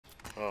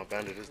Oh,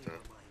 Bandit is dead.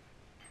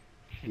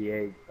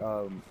 Yeah,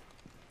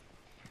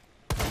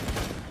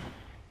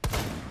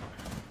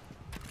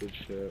 good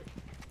shit.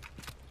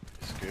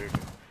 He's scared.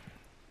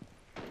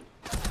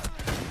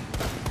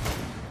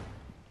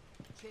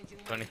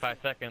 25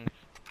 seconds.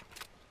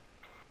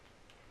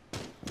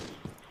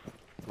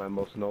 My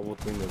most noble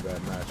thing of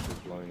that match was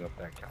blowing up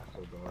that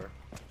castle door.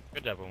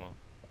 Good job, Umo.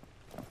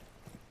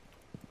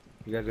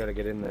 You guys gotta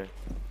get in there.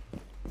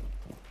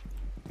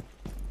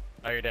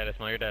 Oh, you're dead,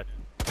 Ismail, you're dead.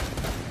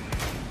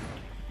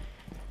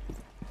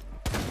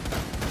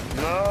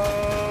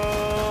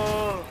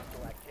 No!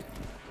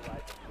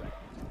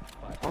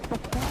 What the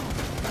fuck?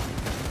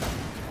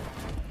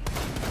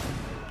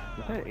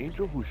 Is that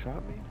Angel who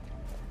shot me?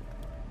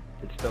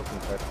 It's still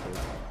contested.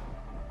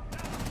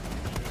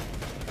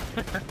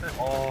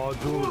 Oh,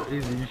 dude,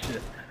 easy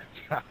shit.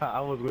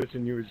 I was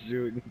wishing you would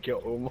shoot and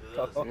kill Umo.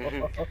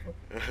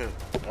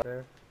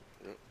 There.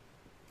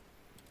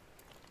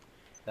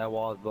 That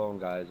wall is blown,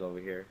 guys, over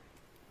here.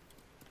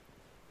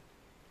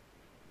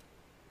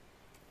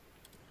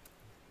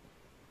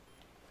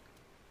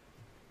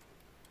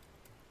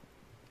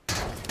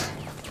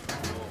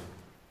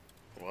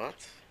 What?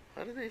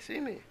 How did they see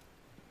me?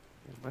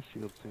 My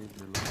shield saved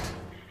me.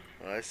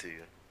 Oh, I see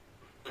you.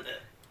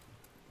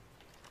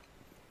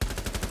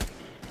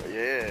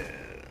 Yeah,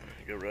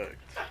 you got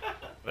wrecked.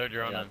 They're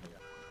droning.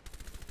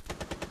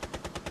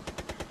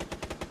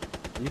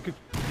 You could.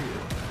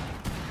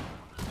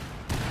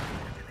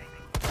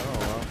 Oh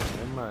well,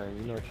 never mind.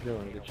 You know what you're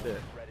doing. Good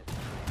shit.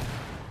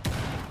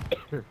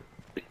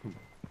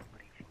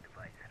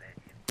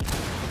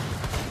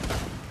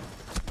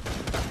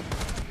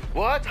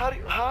 What? How do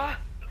you? Huh?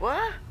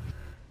 What?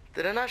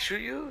 Did I not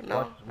shoot you? No,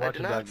 Watch I did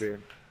it, not.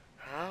 Blackbeard.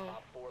 How?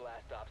 Top 4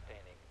 last stop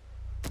standing.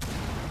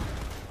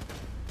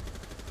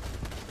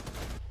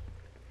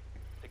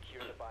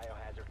 Secure the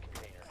biohazard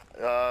container.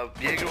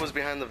 Jaeger was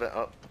behind the vent.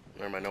 Oh,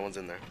 never mind. No one's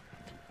in there.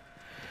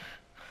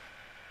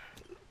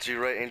 To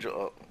your right, Angel.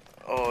 Oh,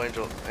 oh,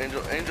 Angel.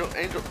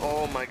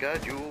 Oh my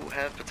God, you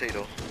have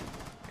potato.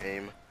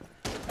 Aim.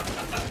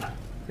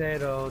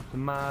 Potato,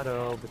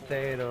 tomato,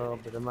 potato,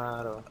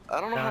 tomato. I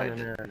don't know how.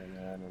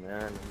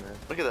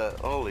 Look at that.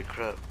 Holy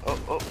crap. Oh,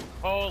 oh.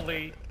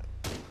 Holy.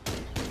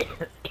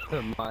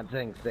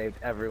 Montang saved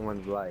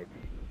everyone's life.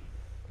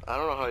 I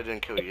don't know how I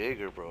didn't kill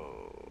Jaeger, bro.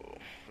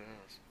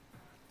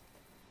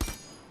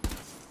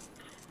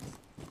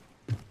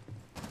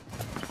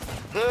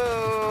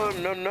 Oh,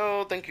 no,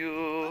 no, thank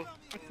you.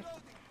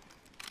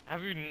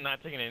 Have you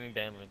not taken any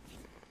damage?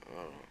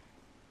 Oh.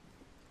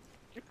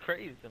 You're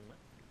crazy, man.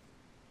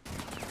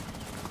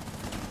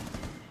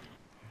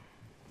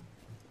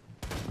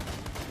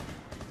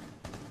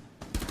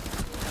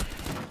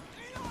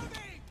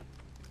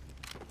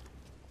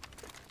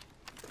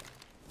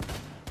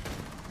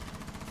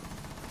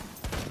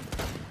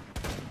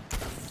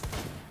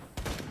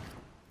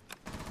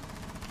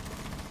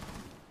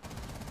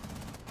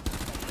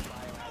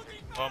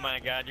 Oh my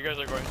God, you guys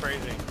are going crazy.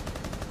 The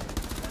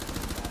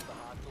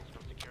hostiles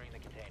from securing the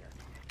container.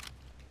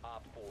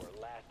 Op 4,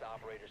 last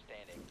operator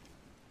standing.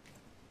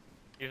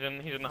 He's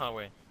in the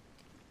hallway.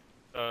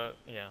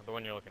 Yeah, the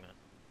one you're looking at.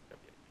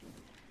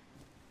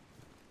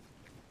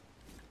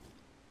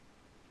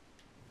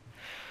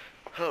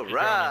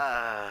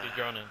 Alright. He's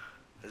droning.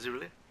 Is he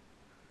really?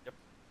 Yep.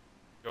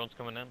 Drone's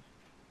coming in.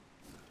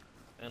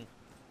 In.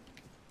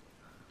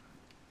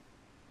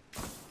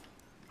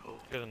 Oh.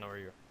 He doesn't know where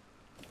you are.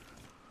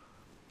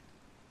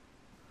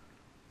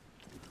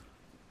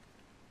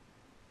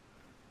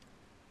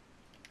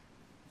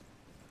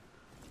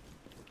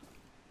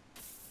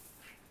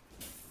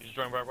 You just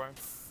joined barbed wire?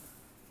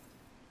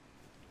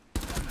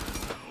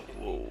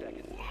 Whoa.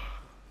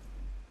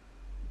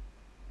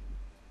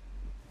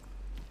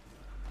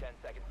 10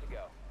 seconds to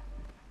go.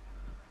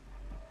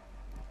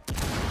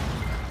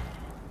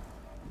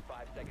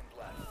 5 seconds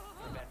left.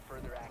 Prevent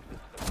further access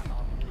to the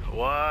op.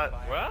 What?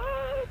 What?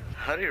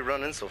 How do you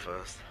run in so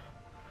fast?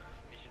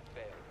 Mission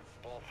failed.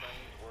 All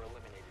friendlies were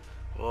eliminated.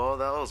 Well,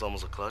 that was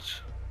almost a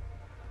clutch.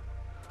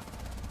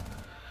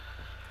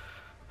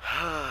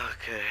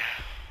 Okay.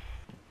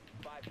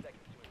 5 seconds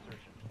to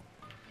insertion.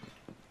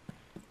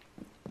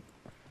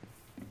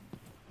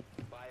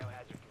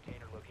 Biohazard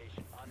container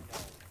location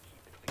unknown.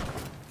 Keep it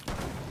secure.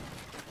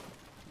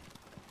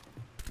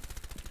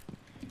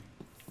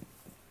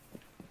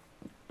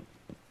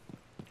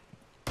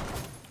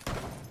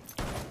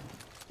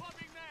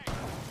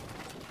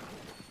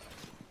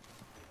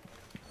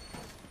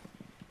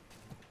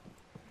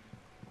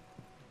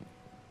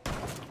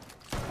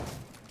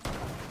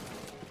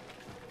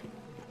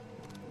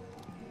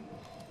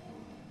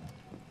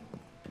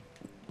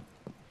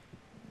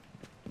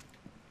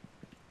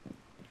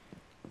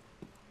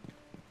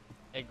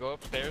 Hey, go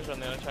upstairs on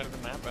the other side of the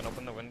map and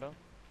open the window.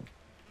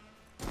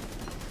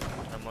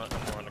 I'm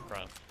going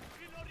across.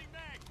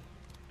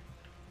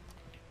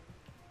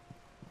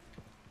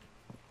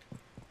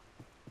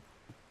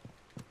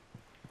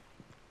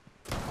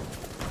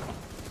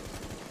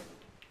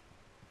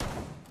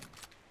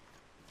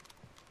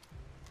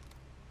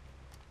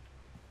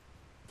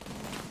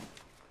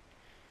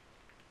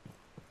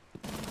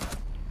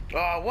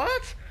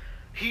 What?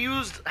 He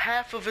used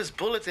half of his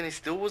bullets and he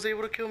still was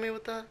able to kill me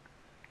with that?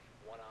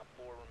 1 op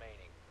 4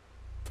 remaining.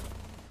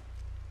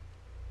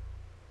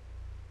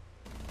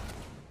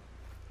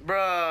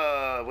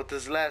 Bruh, with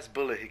his last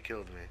bullet he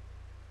killed me.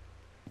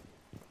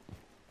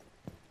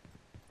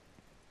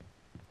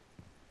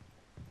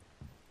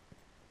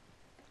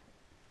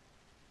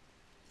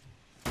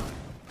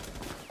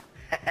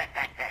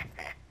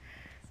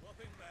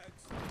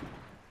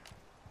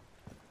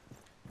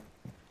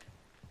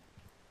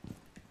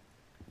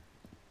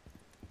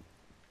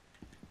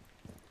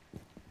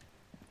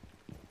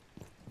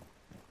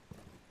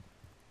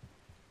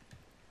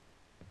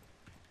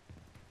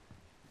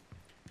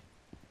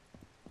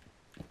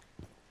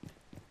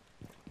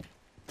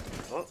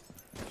 Oh.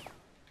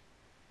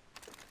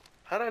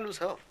 How'd I lose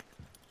health?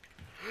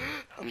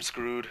 I'm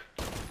screwed.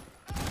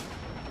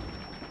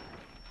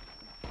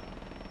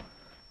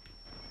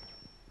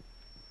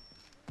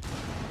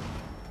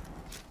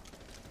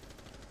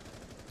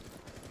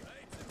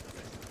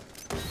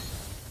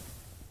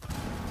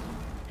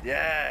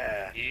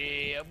 Yeah.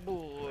 Yeah,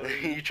 boy.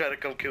 You try to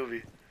come kill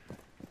me.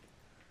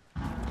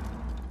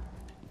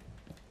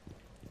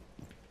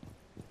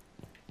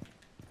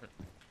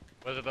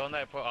 Was it the one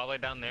that I put all the way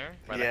down there?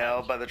 By the Yeah,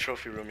 hatch? by the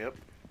trophy room, yep.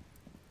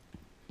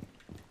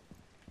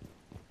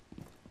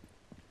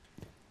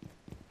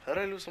 How'd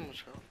I lose so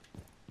much health?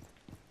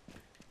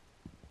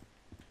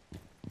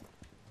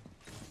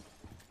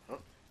 Oh.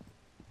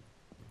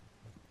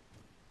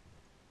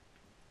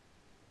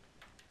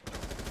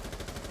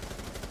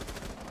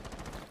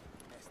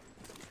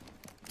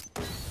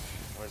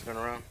 Oh, he's going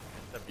around.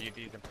 The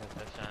beauties and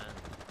possession.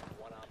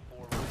 1 op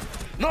 4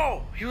 remaining.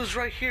 No! He was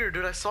right here,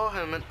 dude. I saw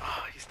him and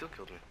he still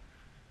killed me.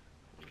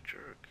 What a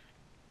jerk.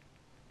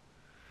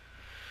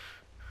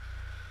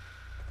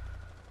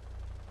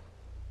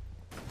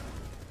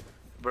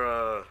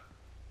 Bruh.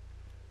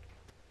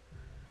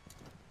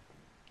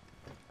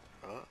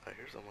 Oh, I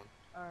hear someone.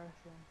 Alright,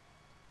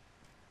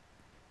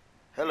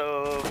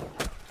 Hello.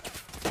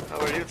 How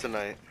are you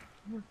tonight?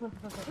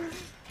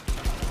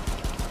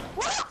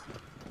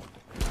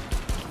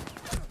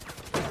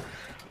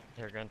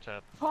 Here,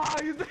 gunshot. Oh,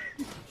 you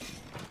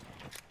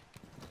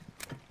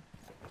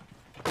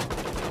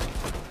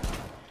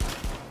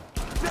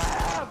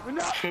Damn!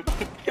 No!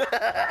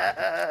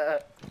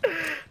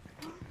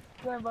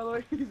 Damn, by the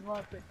way, he's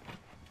mopping.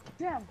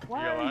 Damn,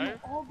 why You are you alive?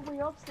 all the way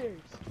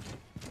upstairs?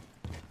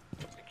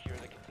 Secure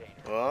the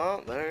container.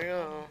 Well, there you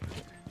go.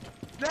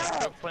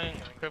 Damn!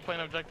 Quit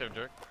playing objective,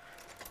 jerk.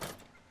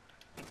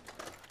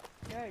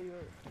 Yeah, you're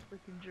a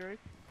freaking jerk.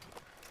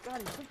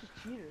 God, he's such a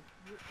cheater.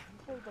 You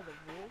play by the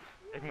rules?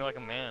 Make me like a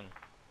man.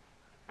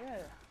 Yeah.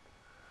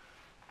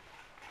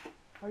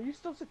 Are you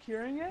still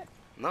securing it?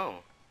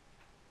 No.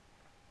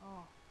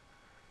 Oh.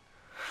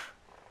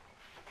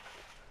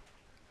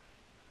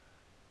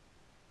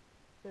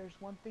 There's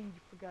one thing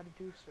you forgot to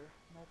do, sir,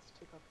 and that's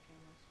take off the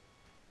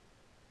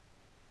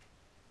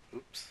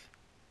cameras. Oops.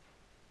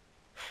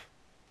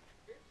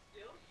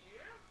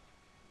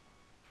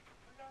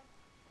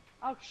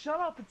 Oh, shut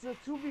up! It's a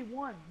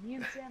 2v1. Me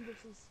and Sam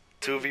versus...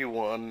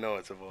 2v1? No,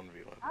 it's a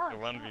 1v1. Alex,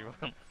 The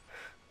 1v1.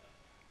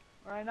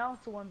 Right now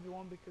it's a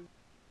 1v1 because...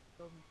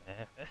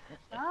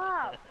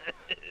 Stop!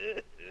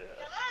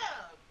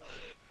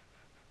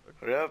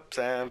 Hurry up,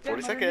 Sam.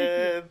 40 Sam, underneath you.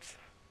 seconds.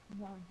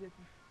 No, I'm kidding.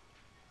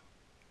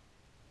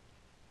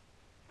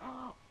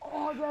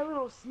 Oh, that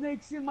little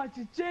snake's in my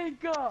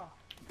chichenka!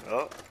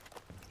 Oh.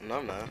 No,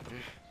 I'm not.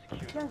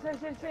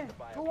 Sam,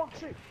 go walk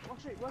straight,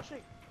 walk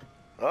straight.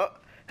 Oh.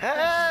 Hey!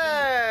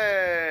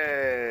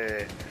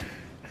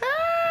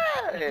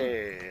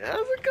 Hey!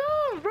 How's it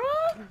going, bro?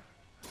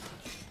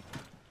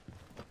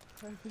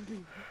 Cause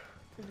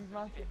he's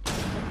mounted.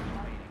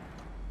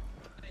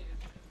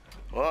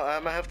 Well, I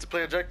might have to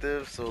play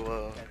objective, so,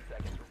 10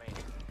 seconds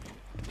remaining.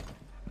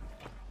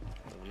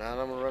 now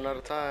I'm gonna run out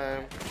of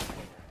time.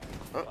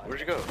 Oh, where'd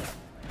you go?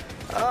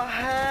 Oh,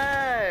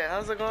 hey!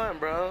 How's it going,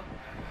 bro?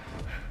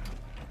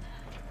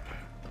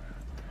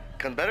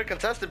 Better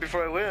contest it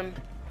before I win.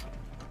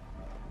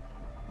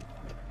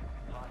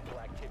 Hostile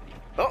activity.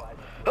 Oh!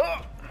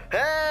 Oh!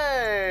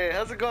 Hey!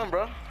 How's it going,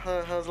 bro?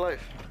 How's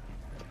life?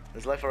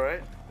 Is life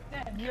alright?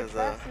 Man, you're 'Cause,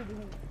 faster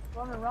than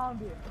running around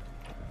here.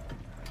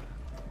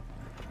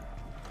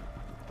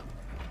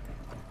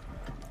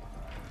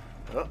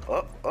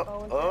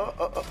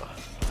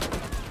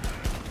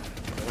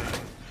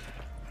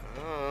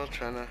 Oh,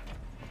 trying to.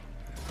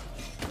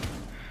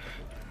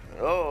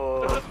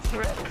 Oh.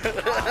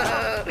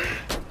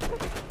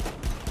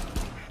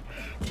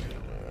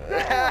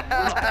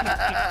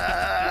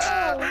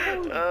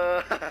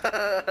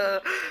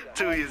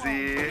 Too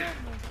easy.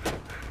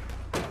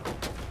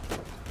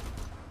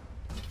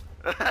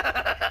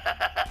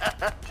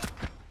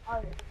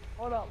 Alright,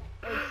 hold up.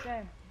 Hey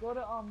Sam, go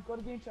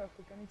to game chat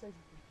quick. I need to say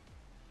something.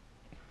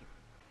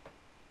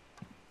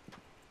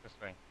 This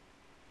way.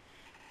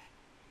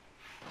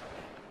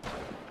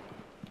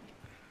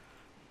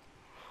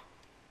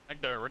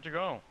 Hector, where'd you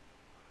go?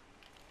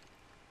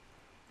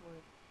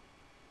 Wait.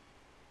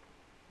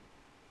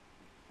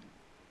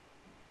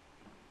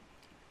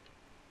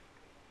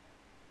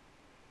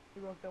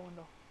 broke that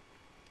window.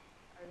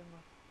 I didn't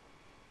look.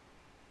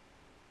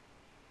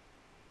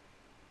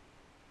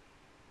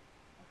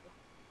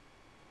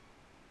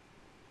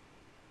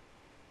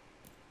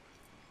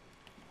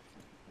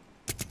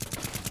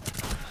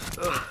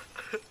 Oh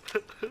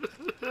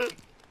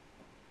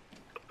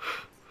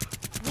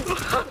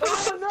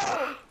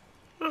no!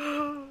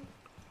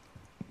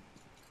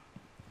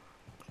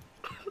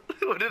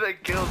 What did I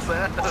kill,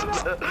 Sam?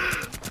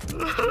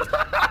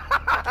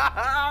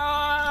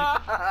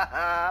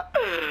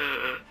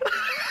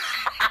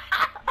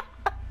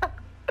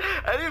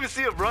 I didn't even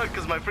see him run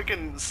because my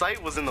freaking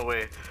sight was in the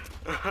way.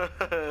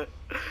 That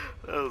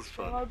was I'm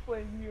fun. not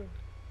playing you.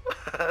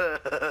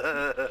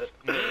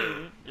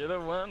 Me? You're the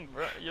one,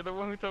 bro. You're the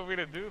one who told me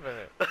to do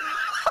that.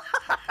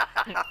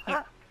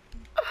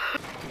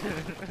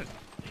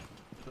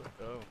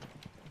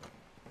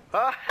 Oh.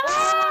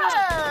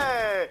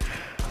 Hey!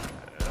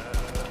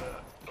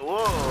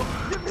 Whoa.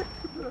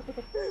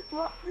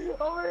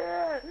 Over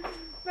here!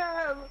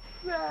 Sam!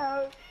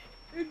 Sam!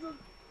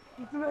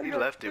 He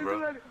left you,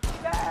 bro.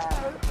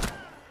 Sam!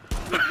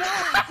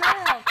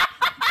 Sam!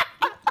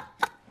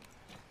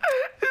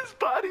 His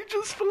body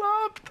just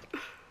flopped.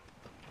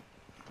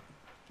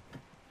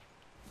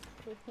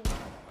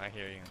 I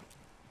hear you.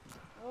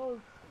 Oh,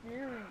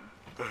 scary.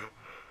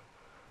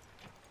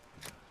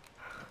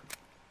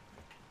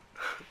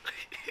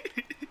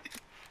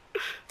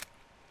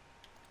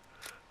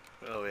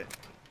 Oh wait.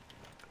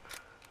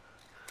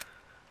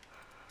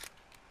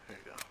 There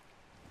you go.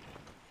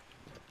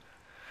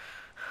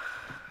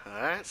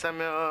 Alright,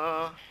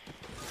 Samuel.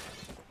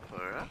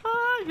 Where are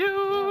Oh,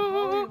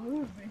 you? we're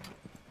losing.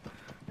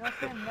 You know,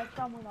 Sam, next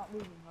time we're not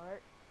losing,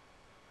 alright?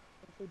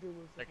 If we do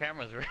lose. The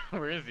camera's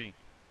where is he?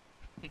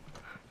 I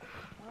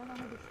don't know,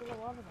 maybe still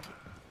alive or not.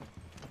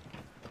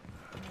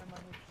 Never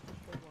mind,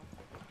 it's just one.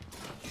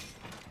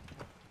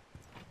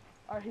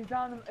 Alright, he's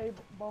down in a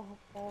ball.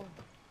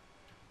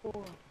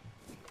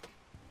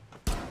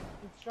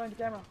 He's showing the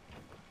camera.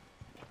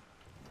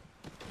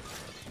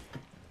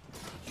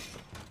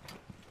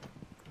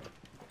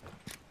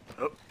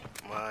 Oh,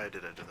 why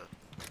did I do that?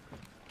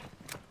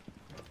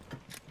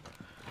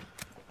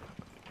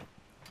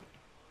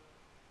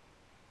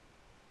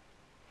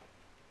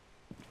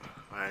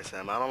 Alright,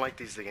 Sam, I don't like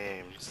these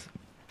games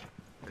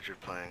that you're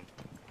playing.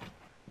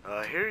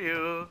 I hear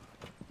you.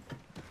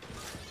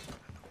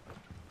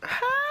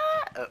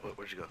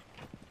 Where'd you go?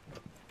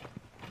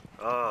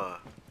 Oh.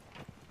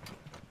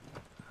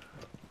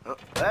 Oh.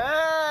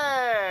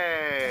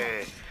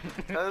 Hey!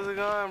 How's it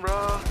going,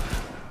 bro?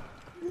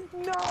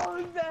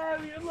 No,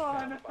 Sam, you're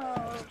lying.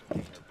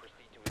 Proceed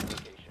to his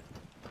location.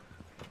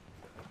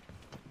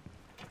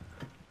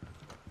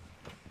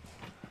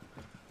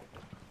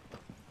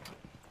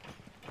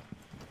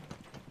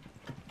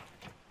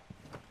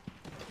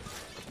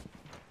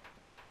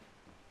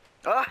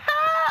 Oh,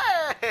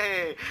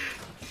 hey!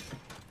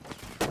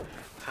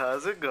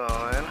 How's it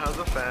going? How's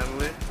the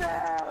family?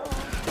 Sam!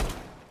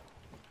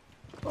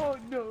 Oh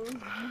no.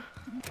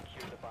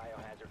 Secure the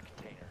biohazard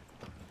container.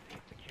 Cease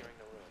securing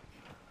the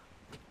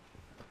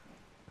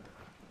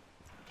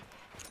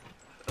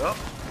room.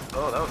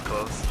 Oh, that was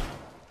close.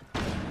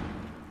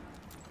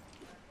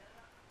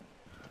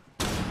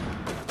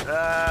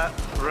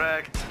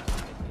 Wrecked. 15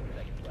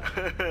 seconds left.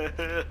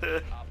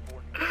 Op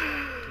 4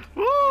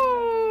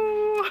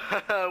 Woo!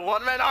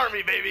 One man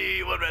army,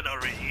 baby! One man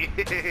army.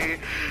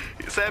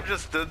 Sam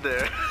just stood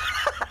there.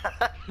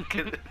 That's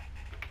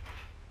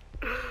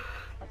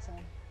Sam.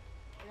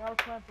 We gotta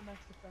plan for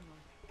next defender.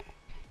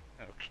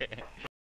 Okay.